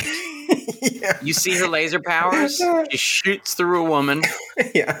 second. Yeah. You see her laser powers, she shoots through a woman.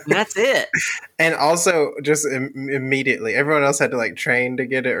 Yeah. And that's it. And also just immediately, everyone else had to like train to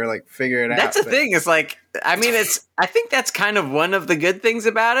get it or like figure it out. That's the thing. It's like, I mean, I think that's kind of one of the good things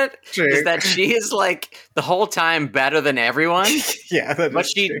about it. True. Is that she is like the whole time better than everyone. Yeah. But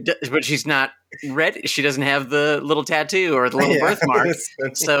she's not ready. She doesn't have the little tattoo or the little birthmark.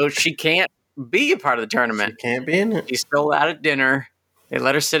 So she can't be a part of the tournament. She can't be in it. She's still out at dinner. They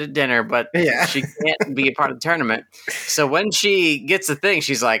let her sit at dinner, but she can't be a part of the tournament. So when she gets the thing,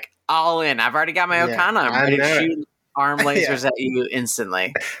 she's like, all in. I've already got my Okana. I'm ready to shoot arm lasers at you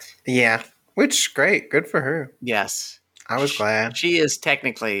instantly. Yeah. Which, great. Good for her. Yes. I was glad. She is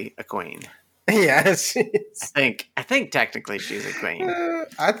technically a queen. Yeah, she is. I think technically she's a queen.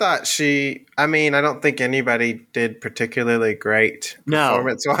 I thought I don't think anybody did particularly great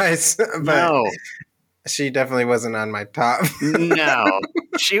performance-wise. But she definitely wasn't on my top. No,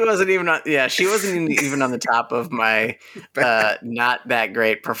 she wasn't even on. Yeah, she wasn't even on the top of my not that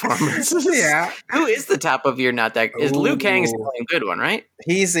great performances. Yeah, who is the top of your not that? Is Liu Kang is the only good one, right?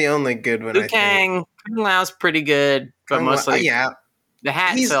 He's the only good one. Liu Kang, Kung Lao's pretty good, but mostly the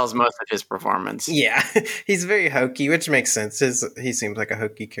hat sells most of his performance. Yeah, he's very hokey, which makes sense. He seems like a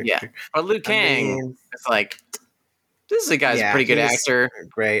hokey character. Yeah, but Liu Kang is like, this is a guy's a pretty good actor.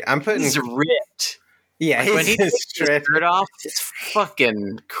 Great. He's ripped. Yeah, when he takes his shirt off, it's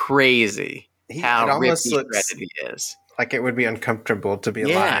fucking crazy how ripped he is. Like it would be uncomfortable to be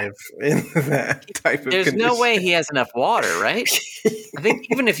alive in that type of condition. No way he has enough water, right? I think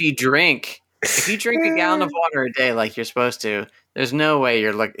even if you drink a gallon of water a day like you're supposed to, there's no way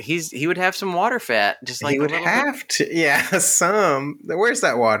you're like he would have some water fat. Just like he would have to. Yeah, some. Where's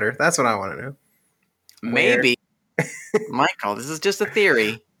that water? That's what I want to know. Maybe, Michael. This is just a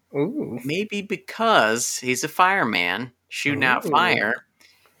theory. Ooh. Maybe because he's a fireman shooting out fire,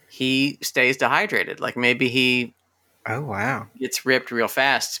 he stays dehydrated. Like maybe he gets ripped real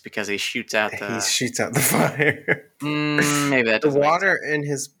fast because he shoots out the fire. Maybe that the water in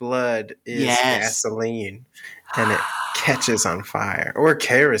his blood is gasoline, and it catches on fire, or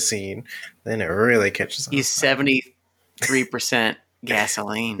kerosene. Then it really catches on. He's 73%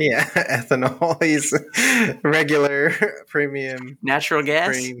 gasoline. Yeah, ethanol. He's regular premium natural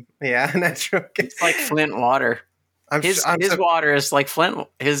gas. Yeah, natural gas. It's like Flint water. His water is like Flint.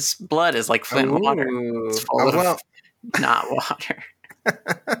 His blood is like Flint water. It's full of not water.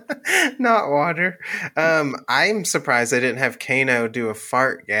 Not water. I'm surprised they didn't have Kano do a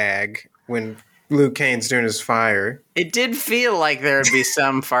fart gag when Liu Kang's doing his fire. It did feel like there would be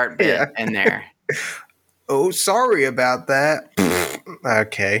some fart bit in there. Oh, sorry about that.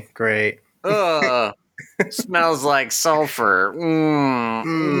 Okay, great. Ugh. Smells like sulfur.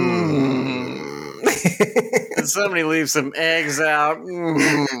 Did somebody leave some eggs out?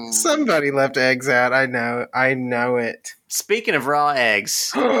 Somebody left eggs out. I know it. Speaking of raw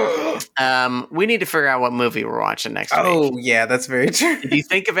eggs, we need to figure out what movie we're watching next week. Oh, yeah, that's very true. Did you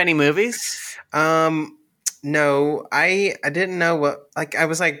think of any movies? No, I didn't know what. Like, I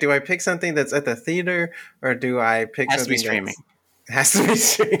was like, do I pick something that's at the theater or do I pick Has to something be streaming. Has to be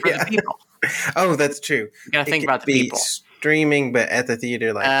streaming For the people. Oh, that's true. You gotta think It about could the be people. Streaming, but at the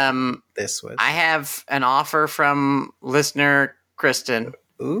theater, like this was. I have an offer from listener Kristen.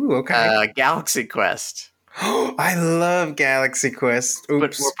 Ooh, okay. Galaxy Quest. I love Galaxy Quest.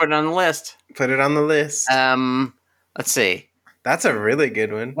 Oops. We're putting it on the list. Put it on the list. Let's see. That's a really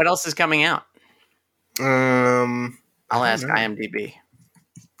good one. What else is coming out? I'll ask IMDb.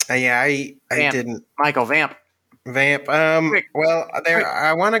 Yeah, I Vamp. didn't. Michael Vamp. Vamp. Well,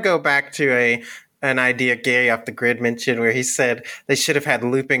 I want to go back to an idea Gary Off the Grid mentioned where he said they should have had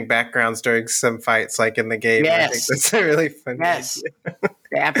looping backgrounds during some fights, like in the game. Yes. I think that's a really funny Yes. idea.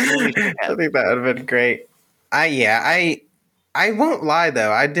 They absolutely should I have. think that would have been great. I won't lie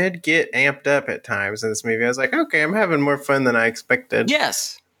though. I did get amped up at times in this movie. I was like, okay, I'm having more fun than I expected.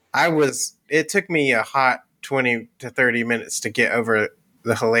 Yes. It took me a hot 20 to 30 minutes to get over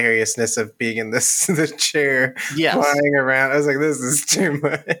the hilariousness of being in the chair Yes. flying around. I was like, this is too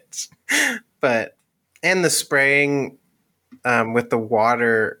much. And the spraying with the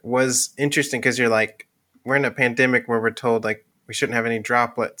water was interesting because you're like, we're in a pandemic where we're told like we shouldn't have any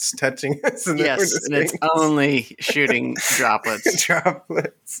droplets touching us. And Yes, and it's only shooting droplets.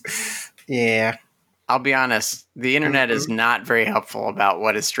 droplets. Yeah. I'll be honest, the internet is not very helpful about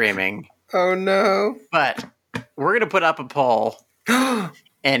what is streaming. Oh no. But we're going to put up a poll,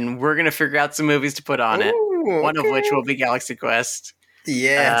 and we're going to figure out some movies to put on it, one of which will be Galaxy Quest.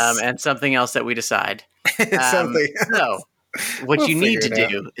 Yes. And something else that we decide. Something So, what We'll you need to figure it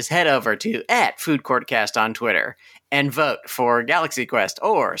do is head over to @FoodCourtCast on Twitter and vote for Galaxy Quest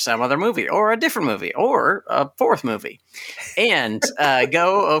or some other movie or a different movie or a fourth movie. And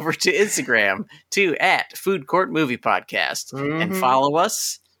go over to Instagram to @FoodCourtMoviePodcast and follow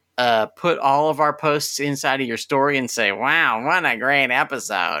us. Put all of our posts inside of your story and say, wow, what a great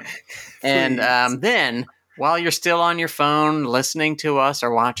episode. And then while you're still on your phone listening to us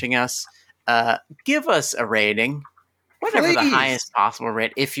or watching us, give us a rating, whatever the Please. highest possible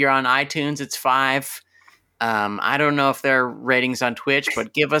rate. If you're on iTunes, it's 5. I don't know if there are ratings on Twitch,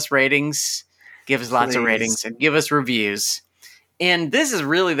 but give us ratings, give us lots of Please. ratings, and give us reviews. And this is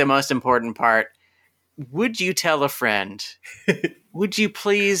really the most important part. Would you tell a friend? Would you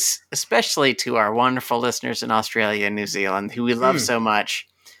please, especially to our wonderful listeners in Australia and New Zealand, who we love so much,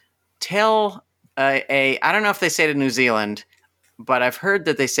 tell I don't know if they say it in New Zealand, but I've heard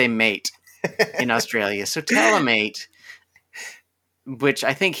that they say mate in Australia. So tell a mate, which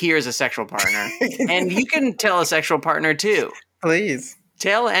I think here is a sexual partner. And you can tell a sexual partner too. Please.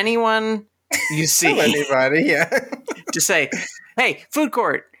 Tell anyone you see. Tell anybody, yeah. To say, hey, food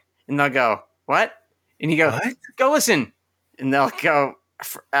court. And they'll go, what? And you go, What? go listen. And they'll go,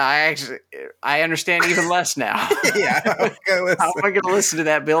 I understand even less now. Yeah. I'll go listen. How am I going to listen to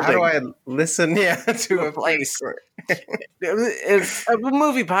that building? How do I listen? Yeah, to a place? court. It's a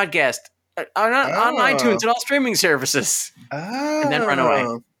movie podcast on iTunes and all streaming services. Oh. And then run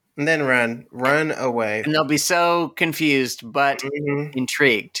away. And then run away. And they'll be so confused but Mhm.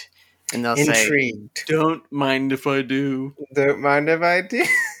 intrigued. And they'll say, Intrigued. don't mind if I do. Don't mind if I do.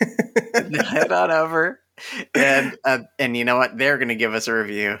 Head on over. And you know what? They're going to give us a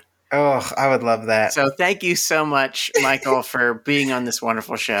review. Oh, I would love that. So thank you so much, Michael, for being on this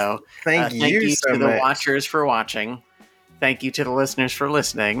wonderful show. Thank you so to the much. watchers for watching. Thank you to the listeners for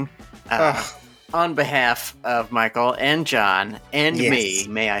listening. Oh, On behalf of Michael and John and Yes. me,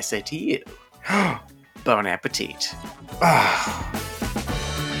 may I say to you, bon appetit. oh.